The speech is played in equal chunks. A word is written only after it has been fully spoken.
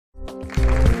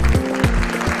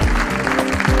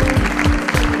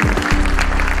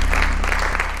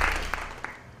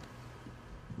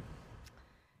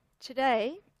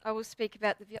Today, I will speak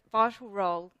about the vital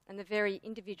role and the very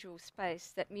individual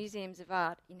space that museums of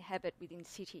art inhabit within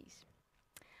cities.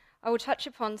 I will touch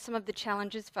upon some of the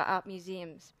challenges for art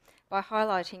museums by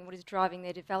highlighting what is driving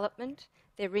their development,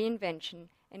 their reinvention,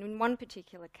 and in one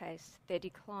particular case, their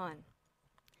decline.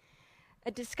 A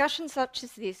discussion such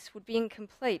as this would be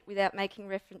incomplete without making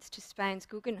reference to Spain's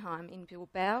Guggenheim in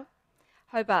Bilbao,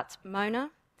 Hobart's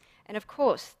Mona, and of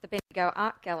course, the Bendigo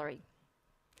Art Gallery.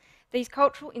 These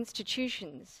cultural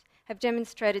institutions have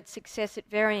demonstrated success at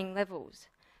varying levels,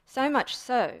 so much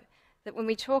so that when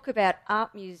we talk about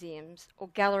art museums or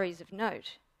galleries of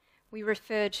note, we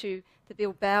refer to the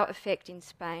Bilbao effect in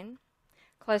Spain,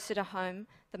 closer to home,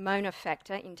 the Mona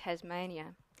factor in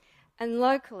Tasmania, and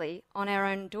locally, on our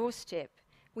own doorstep,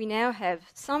 we now have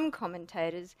some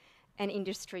commentators and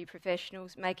industry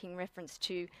professionals making reference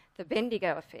to the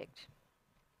Bendigo effect.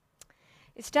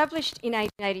 Established in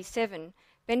 1887,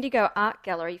 Bendigo Art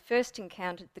Gallery first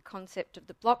encountered the concept of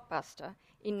the blockbuster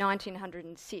in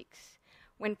 1906,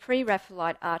 when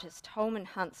pre-Raphaelite artist Holman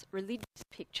Hunt's religious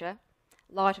picture,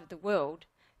 Light of the World,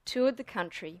 toured the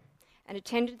country, and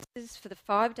attendances for the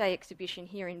 5-day exhibition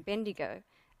here in Bendigo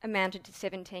amounted to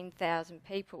 17,000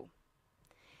 people.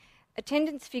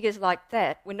 Attendance figures like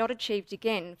that were not achieved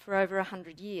again for over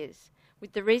 100 years,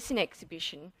 with the recent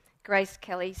exhibition, Grace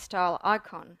Kelly Style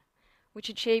Icon, which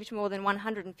achieved more than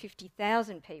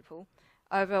 150,000 people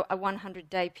over a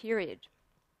 100-day period.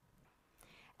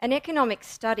 An economic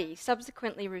study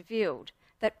subsequently revealed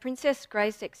that Princess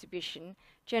Grace exhibition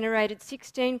generated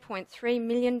 $16.3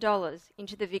 million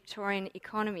into the Victorian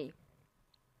economy.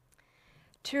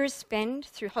 Tourist spend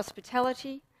through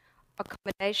hospitality,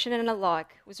 accommodation and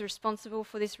alike was responsible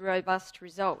for this robust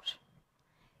result.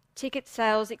 Ticket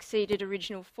sales exceeded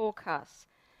original forecasts,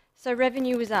 so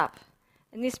revenue was up,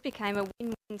 and this became a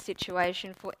win-win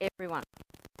situation for everyone.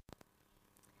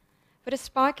 But a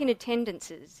spike in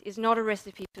attendances is not a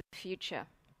recipe for the future.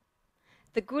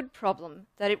 The good problem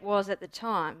that it was at the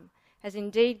time has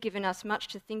indeed given us much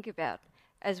to think about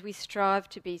as we strive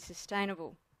to be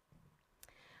sustainable.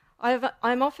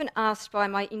 I'm often asked by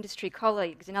my industry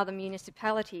colleagues in other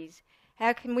municipalities,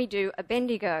 how can we do a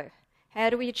Bendigo? How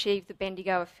do we achieve the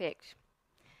Bendigo effect?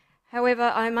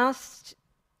 However, I'm asked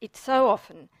it so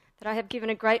often that I have given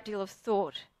a great deal of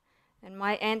thought, and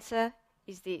my answer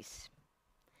is this.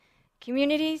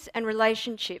 Communities and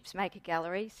relationships make a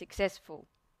gallery successful.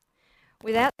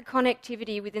 Without the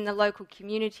connectivity within the local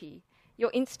community, your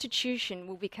institution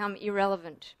will become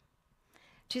irrelevant.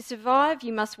 To survive,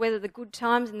 you must weather the good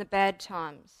times and the bad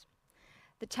times.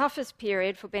 The toughest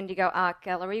period for Bendigo Art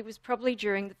Gallery was probably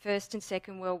during the First and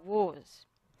Second World Wars.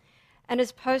 And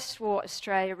as post-war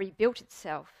Australia rebuilt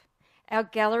itself, our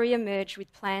gallery emerged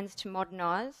with plans to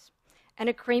modernise, and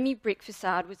a creamy brick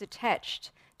facade was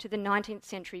attached to the 19th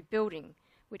century building,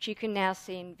 which you can now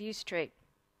see in View Street.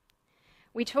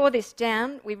 We tore this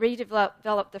down, we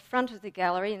redeveloped the front of the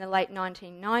gallery in the late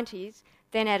 1990s,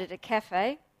 then added a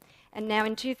cafe, and now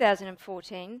in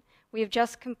 2014 we have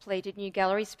just completed new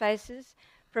gallery spaces,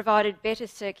 provided better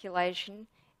circulation,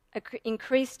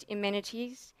 increased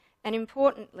amenities, and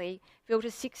importantly, built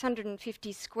a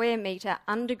 650 square metre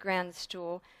underground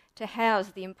store to house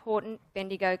the important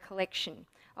Bendigo collection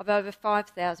of over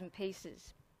 5,000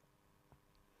 pieces.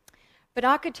 But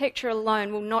architecture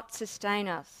alone will not sustain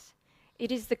us.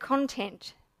 It is the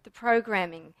content, the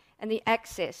programming, and the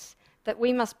access that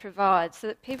we must provide so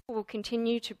that people will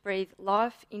continue to breathe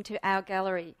life into our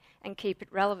gallery and keep it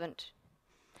relevant.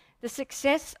 The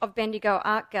success of Bendigo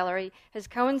Art Gallery has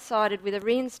coincided with a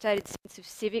reinstated sense of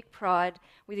civic pride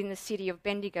within the city of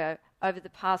Bendigo over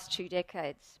the past 2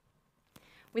 decades.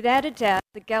 Without a doubt,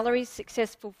 the gallery's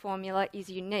successful formula is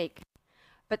unique,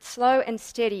 but slow and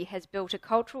steady has built a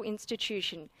cultural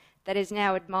institution that is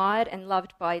now admired and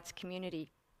loved by its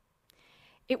community.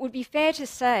 It would be fair to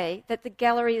say that the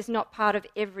gallery is not part of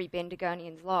every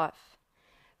Bendigonian's life,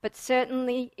 but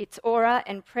certainly its aura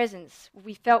and presence will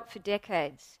be felt for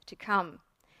decades to come,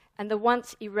 and the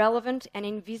once irrelevant and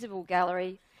invisible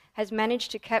gallery has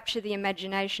managed to capture the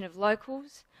imagination of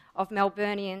locals, of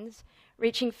Melburnians,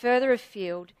 reaching further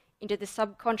afield into the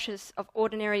subconscious of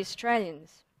ordinary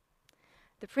Australians.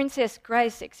 The Princess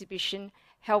Grace exhibition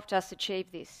helped us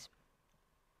achieve this.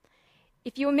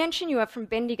 If you mention you are from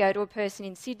Bendigo to a person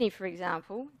in Sydney, for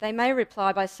example, they may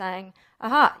reply by saying,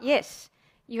 "Aha, yes,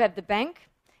 you have the bank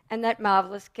and that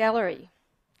marvellous gallery."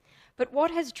 But what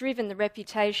has driven the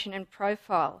reputation and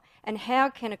profile, and how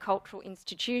can a cultural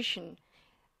institution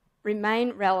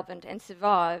remain relevant and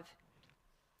survive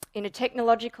in a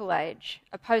technological age,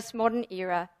 a postmodern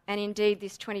era, and indeed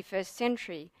this 21st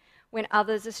century, when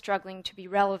others are struggling to be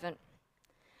relevant?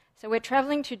 So we're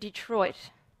travelling to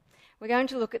Detroit. We're going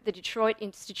to look at the Detroit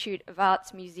Institute of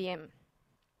Arts Museum.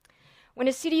 When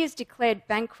a city is declared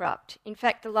bankrupt, in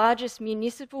fact the largest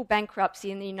municipal bankruptcy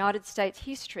in the United States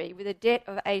history with a debt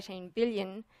of $18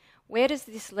 billion, where does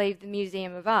this leave the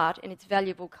Museum of Art and its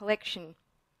valuable collection?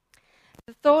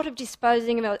 The thought of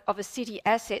disposing of a city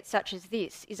asset such as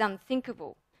this is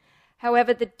unthinkable.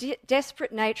 However, the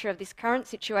desperate nature of this current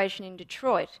situation in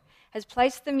Detroit has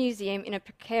placed the museum in a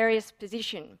precarious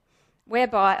position,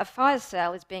 whereby a fire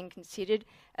sale is being considered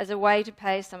as a way to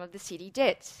pay some of the city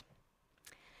debts.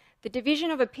 The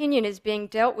division of opinion is being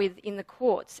dealt with in the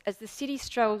courts as the city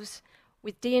struggles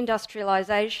with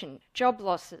deindustrialisation, job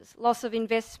losses, loss of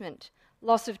investment,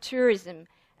 loss of tourism,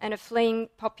 and a fleeing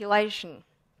population.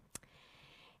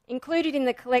 Included in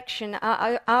the collection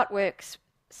are artworks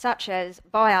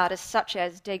by artists such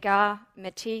as Degas,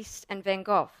 Matisse, and Van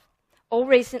Gogh, all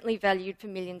recently valued for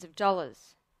millions of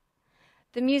dollars.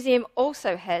 The museum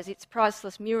also has its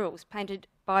priceless murals painted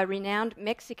by renowned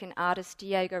Mexican artist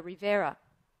Diego Rivera.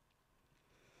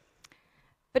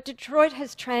 But Detroit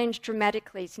has changed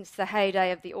dramatically since the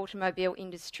heyday of the automobile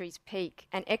industry's peak,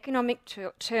 and economic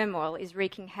turmoil is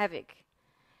wreaking havoc.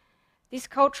 This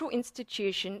cultural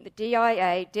institution, the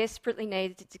DIA, desperately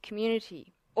needs its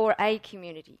community, or a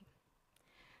community.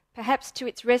 Perhaps to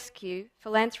its rescue,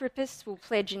 philanthropists will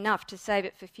pledge enough to save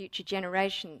it for future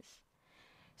generations.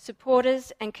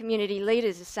 Supporters and community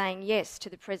leaders are saying yes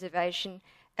to the preservation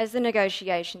as the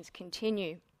negotiations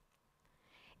continue.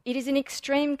 It is an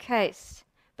extreme case,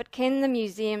 but can the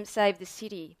museum save the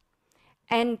city?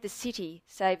 And the city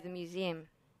save the museum?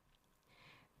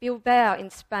 Bilbao in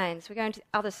Spain, so we're going to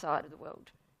the other side of the world.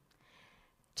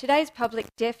 Today's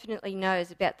public definitely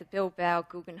knows about the Bilbao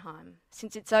Guggenheim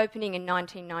since its opening in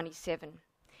 1997.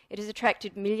 It has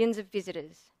attracted millions of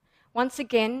visitors. Once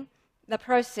again, the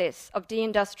process of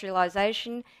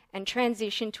deindustrialisation and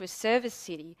transition to a service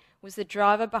city was the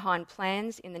driver behind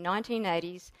plans in the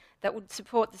 1980s that would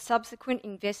support the subsequent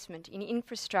investment in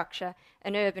infrastructure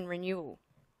and urban renewal.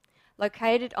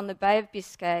 Located on the Bay of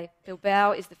Biscay,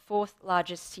 Bilbao is the fourth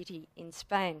largest city in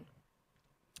Spain.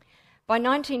 By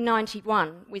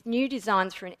 1991, with new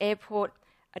designs for an airport,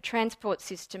 a transport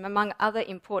system, among other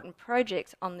important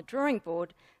projects on the drawing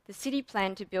board, the city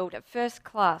planned to build a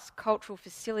first-class cultural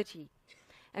facility.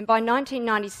 And by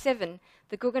 1997,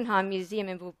 the Guggenheim Museum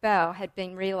in Bilbao had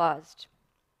been realised.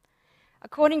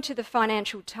 According to the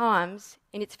Financial Times,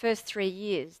 in its first 3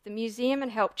 years, the museum had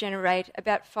helped generate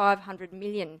about $500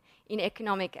 million in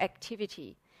economic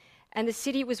activity, and the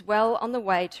city was well on the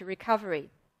way to recovery.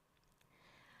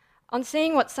 On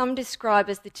seeing what some describe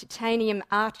as the titanium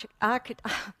artichoke,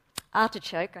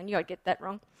 I knew I'd get that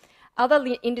wrong, other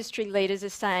industry leaders are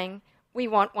saying, we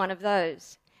want one of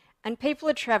those. And people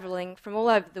are travelling from all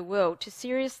over the world to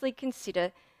seriously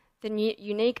consider the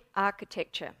unique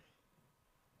architecture.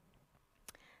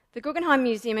 The Guggenheim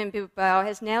Museum in Bilbao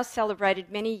has now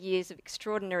celebrated many years of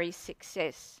extraordinary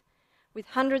success, with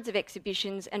hundreds of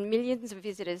exhibitions and millions of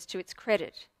visitors to its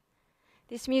credit.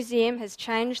 This museum has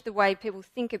changed the way people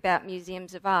think about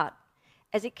museums of art,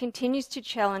 as it continues to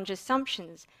challenge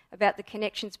assumptions about the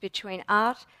connections between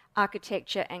art,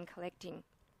 architecture, and collecting.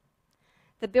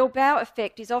 The Bilbao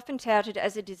effect is often touted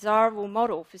as a desirable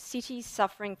model for cities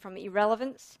suffering from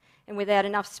irrelevance and without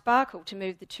enough sparkle to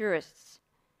move the tourists.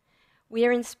 We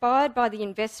are inspired by the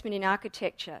investment in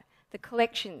architecture, the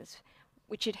collections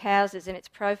which it houses, and its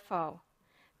profile.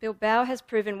 Bilbao has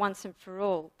proven once and for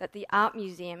all that the art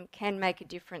museum can make a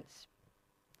difference.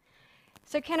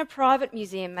 So can a private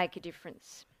museum make a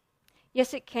difference?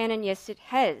 Yes, it can, and yes, it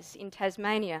has in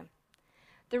Tasmania.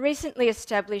 The recently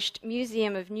established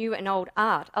Museum of New and Old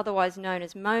Art, otherwise known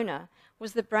as MONA,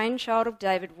 was the brainchild of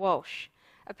David Walsh,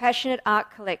 a passionate art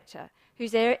collector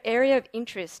whose area of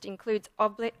interest includes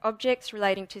objects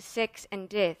relating to sex and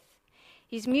death.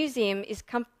 His museum is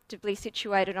comfortably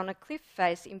situated on a cliff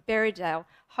face in Berriedale,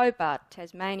 Hobart,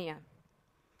 Tasmania.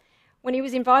 When he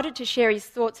was invited to share his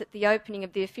thoughts at the opening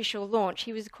of the official launch,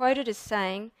 he was quoted as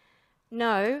saying,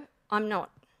 "No, I'm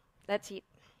not. That's it."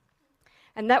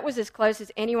 And that was as close as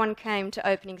anyone came to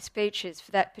opening speeches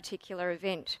for that particular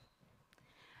event.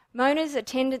 Mona's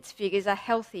attendance figures are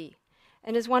healthy,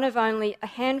 and as one of only a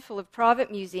handful of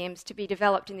private museums to be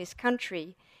developed in this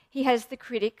country, he has the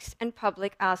critics and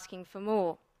public asking for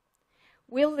more.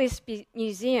 Will this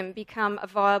museum become a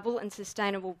viable and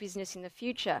sustainable business in the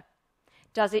future?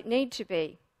 Does it need to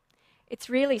be? It's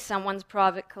really someone's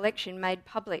private collection made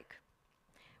public.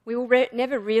 We will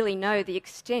never really know the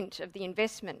extent of the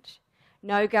investment.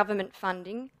 No government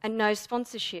funding and no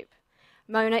sponsorship.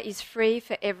 Mona is free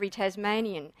for every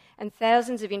Tasmanian, and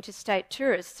thousands of interstate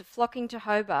tourists are flocking to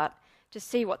Hobart to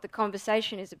see what the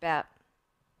conversation is about.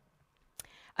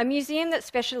 A museum that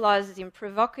specialises in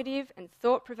provocative and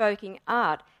thought-provoking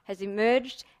art has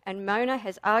emerged, and Mona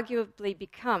has arguably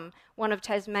become one of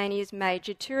Tasmania's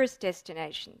major tourist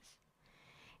destinations.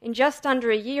 In just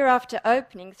under a year after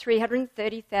opening,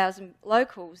 330,000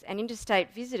 locals and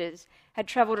interstate visitors had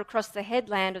travelled across the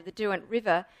headland of the Derwent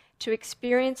River to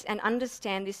experience and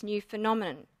understand this new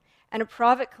phenomenon, and a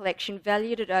private collection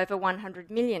valued at over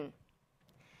 100 million.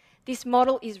 This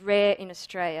model is rare in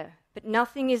Australia, but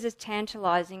nothing is as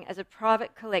tantalising as a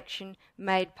private collection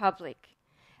made public.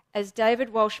 As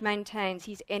David Walsh maintains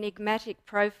his enigmatic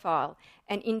profile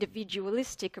and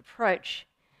individualistic approach,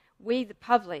 we, the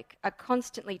public, are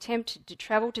constantly tempted to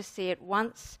travel to see it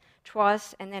once,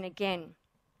 twice, and then again.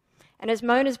 And as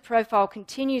Mona's profile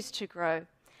continues to grow,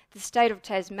 the state of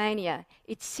Tasmania,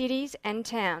 its cities and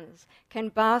towns, can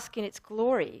bask in its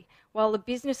glory, while the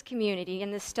business community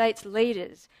and the state's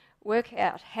leaders work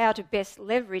out how to best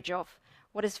leverage off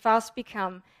what has fast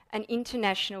become an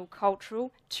international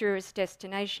cultural tourist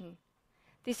destination.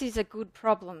 This is a good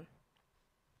problem.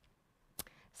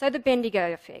 So the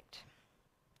Bendigo effect.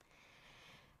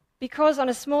 Because on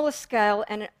a smaller scale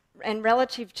and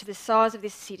relative to the size of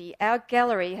this city, our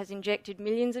gallery has injected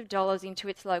millions of dollars into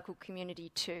its local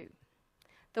community too.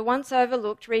 The once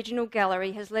overlooked regional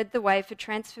gallery has led the way for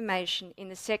transformation in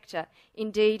the sector,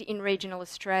 indeed in regional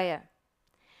Australia.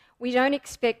 We don't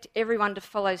expect everyone to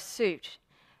follow suit,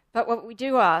 but what we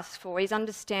do ask for is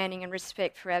understanding and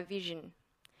respect for our vision.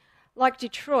 Like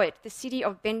Detroit, the city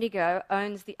of Bendigo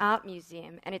owns the art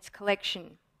museum and its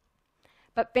collection.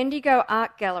 But Bendigo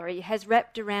Art Gallery has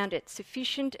wrapped around it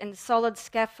sufficient and solid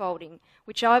scaffolding,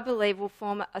 which I believe will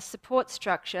form a support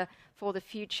structure for the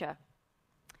future.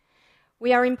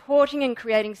 We are importing and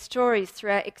creating stories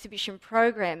through our exhibition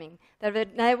programming that have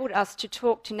enabled us to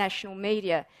talk to national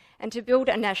media and to build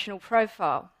a national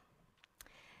profile.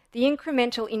 The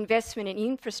incremental investment in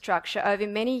infrastructure over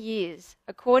many years,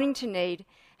 according to need,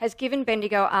 has given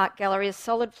Bendigo Art Gallery a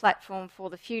solid platform for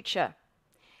the future.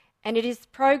 And it is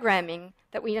programming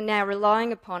that we are now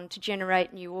relying upon to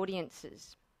generate new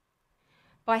audiences.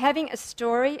 By having a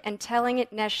story and telling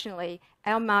it nationally,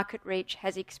 our market reach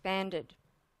has expanded.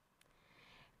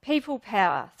 People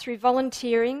power through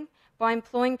volunteering, by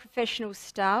employing professional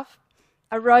staff,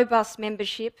 a robust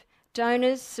membership,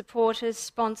 donors, supporters,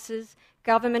 sponsors,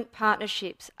 government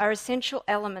partnerships are essential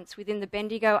elements within the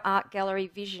Bendigo Art Gallery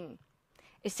vision,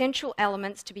 essential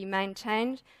elements to be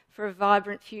maintained for a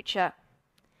vibrant future.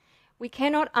 We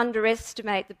cannot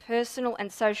underestimate the personal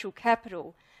and social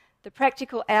capital, the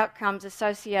practical outcomes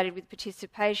associated with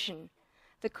participation,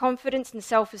 the confidence and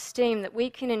self-esteem that we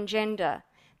can engender,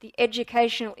 the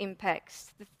educational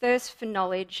impacts, the thirst for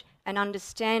knowledge and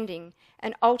understanding,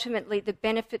 and ultimately the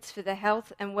benefits for the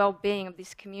health and well-being of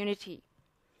this community,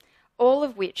 all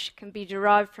of which can be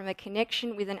derived from a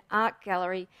connection with an art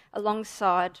gallery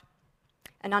alongside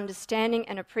an understanding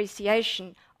and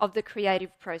appreciation of the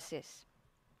creative process.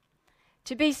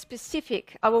 To be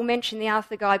specific, I will mention the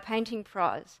Arthur Guy Painting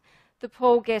Prize, the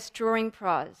Paul Guest Drawing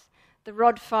Prize, the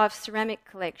Rod Fife Ceramic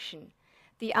Collection,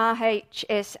 the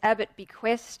R.H.S. Abbott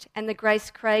Bequest and the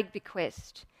Grace Craig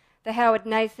Bequest, the Howard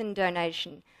Nathan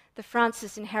Donation, the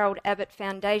Francis and Harold Abbott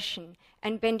Foundation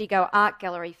and Bendigo Art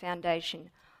Gallery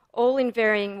Foundation, all in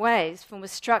varying ways form a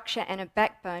structure and a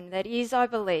backbone that is, I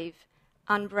believe,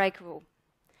 unbreakable.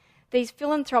 These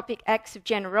philanthropic acts of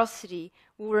generosity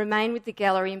will remain with the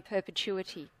gallery in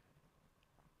perpetuity.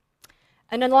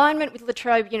 An alignment with La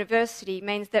Trobe University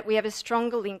means that we have a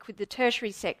stronger link with the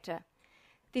tertiary sector.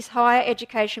 This higher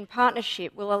education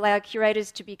partnership will allow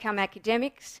curators to become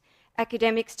academics,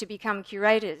 academics to become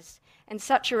curators, and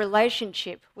such a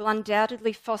relationship will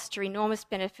undoubtedly foster enormous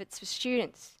benefits for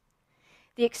students.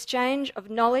 The exchange of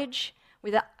knowledge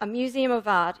with a museum of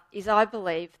art is, I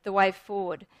believe, the way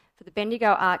forward for the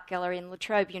Bendigo Art Gallery and La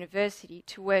Trobe University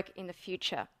to work in the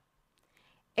future.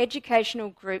 Educational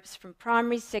groups from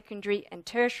primary, secondary and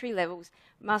tertiary levels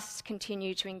must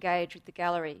continue to engage with the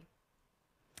gallery.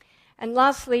 And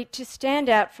lastly, to stand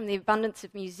out from the abundance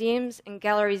of museums and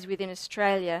galleries within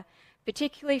Australia,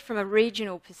 particularly from a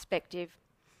regional perspective,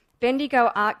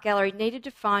 Bendigo Art Gallery needed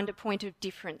to find a point of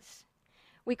difference.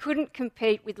 We couldn't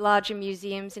compete with larger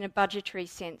museums in a budgetary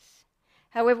sense.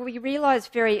 However, we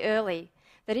realised very early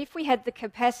that if we had the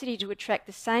capacity to attract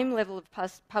the same level of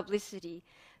publicity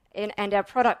and our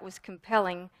product was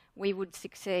compelling, we would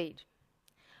succeed.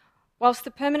 Whilst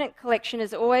the permanent collection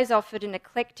has always offered an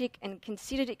eclectic and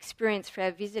considered experience for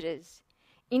our visitors,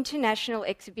 international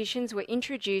exhibitions were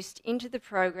introduced into the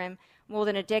program more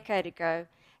than a decade ago,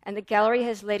 and the gallery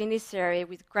has led in this area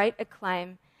with great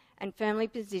acclaim and firmly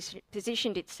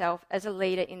positioned itself as a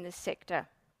leader in the sector.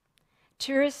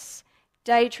 Tourists,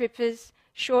 day trippers,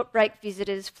 short break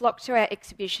visitors flock to our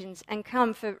exhibitions and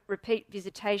come for repeat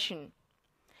visitation.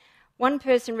 One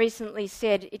person recently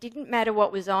said, "It didn't matter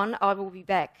what was on, I will be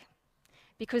back,"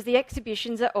 because the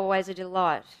exhibitions are always a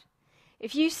delight.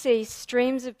 If you see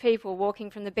streams of people walking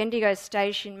from the Bendigo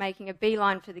station making a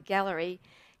beeline for the gallery,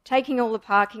 taking all the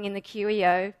parking in the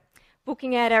QEO,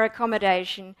 booking out our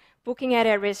accommodation, booking out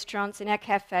our restaurants and our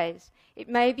cafes, it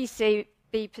may be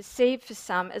perceived for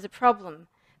some as a problem,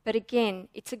 but again,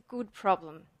 it's a good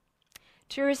problem.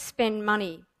 Tourists spend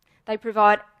money. They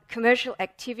provide commercial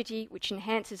activity which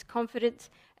enhances confidence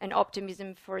and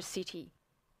optimism for a city.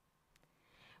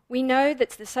 We know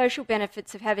that the social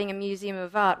benefits of having a museum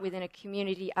of art within a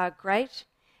community are great,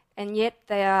 and yet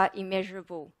they are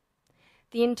immeasurable.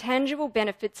 The intangible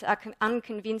benefits are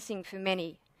unconvincing for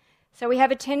many, so we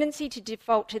have a tendency to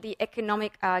default to the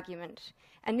economic argument,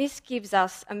 and this gives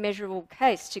us a measurable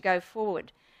case to go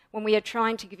forward when we are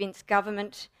trying to convince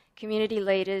government, community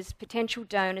leaders, potential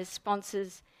donors,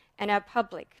 sponsors, and our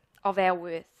public of our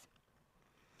worth.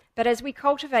 But as we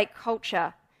cultivate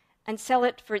culture and sell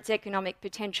it for its economic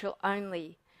potential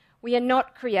only, we are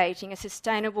not creating a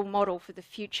sustainable model for the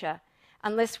future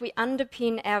unless we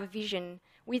underpin our vision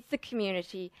with the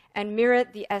community and mirror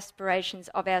the aspirations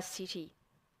of our city.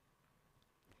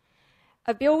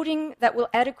 A building that will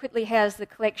adequately house the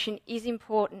collection is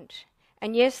important,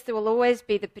 and yes, there will always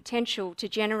be the potential to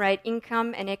generate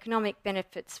income and economic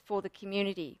benefits for the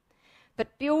community.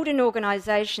 But build an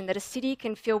organisation that a city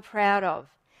can feel proud of,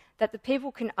 that the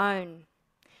people can own.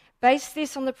 Base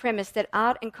this on the premise that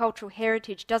art and cultural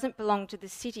heritage doesn't belong to the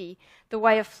city the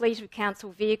way a fleet of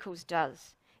council vehicles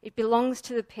does. It belongs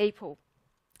to the people.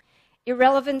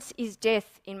 Irrelevance is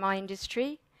death in my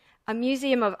industry. A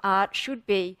museum of art should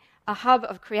be a hub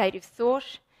of creative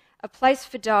thought, a place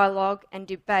for dialogue and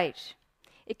debate.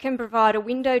 It can provide a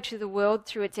window to the world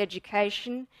through its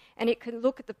education, and it can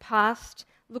look at the past,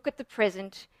 look at the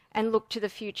present, and look to the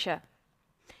future.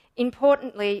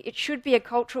 Importantly, it should be a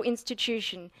cultural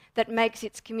institution that makes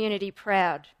its community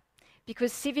proud,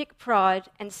 because civic pride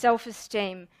and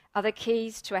self-esteem are the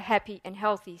keys to a happy and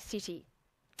healthy city.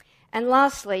 And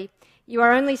lastly, you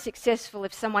are only successful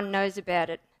if someone knows about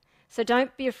it. So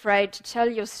don't be afraid to tell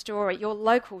your story, your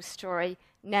local story,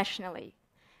 nationally.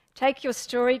 Take your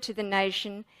story to the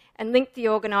nation and link the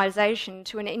organisation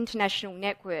to an international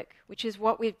network, which is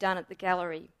what we've done at the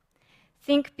gallery.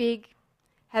 Think big,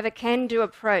 have a can-do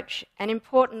approach, and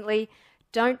importantly,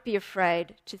 don't be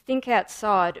afraid to think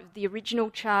outside of the original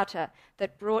charter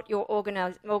that brought your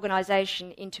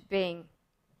organisation into being.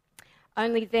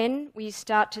 Only then will you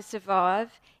start to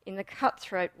survive in the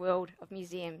cutthroat world of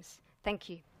museums. Thank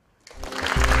you.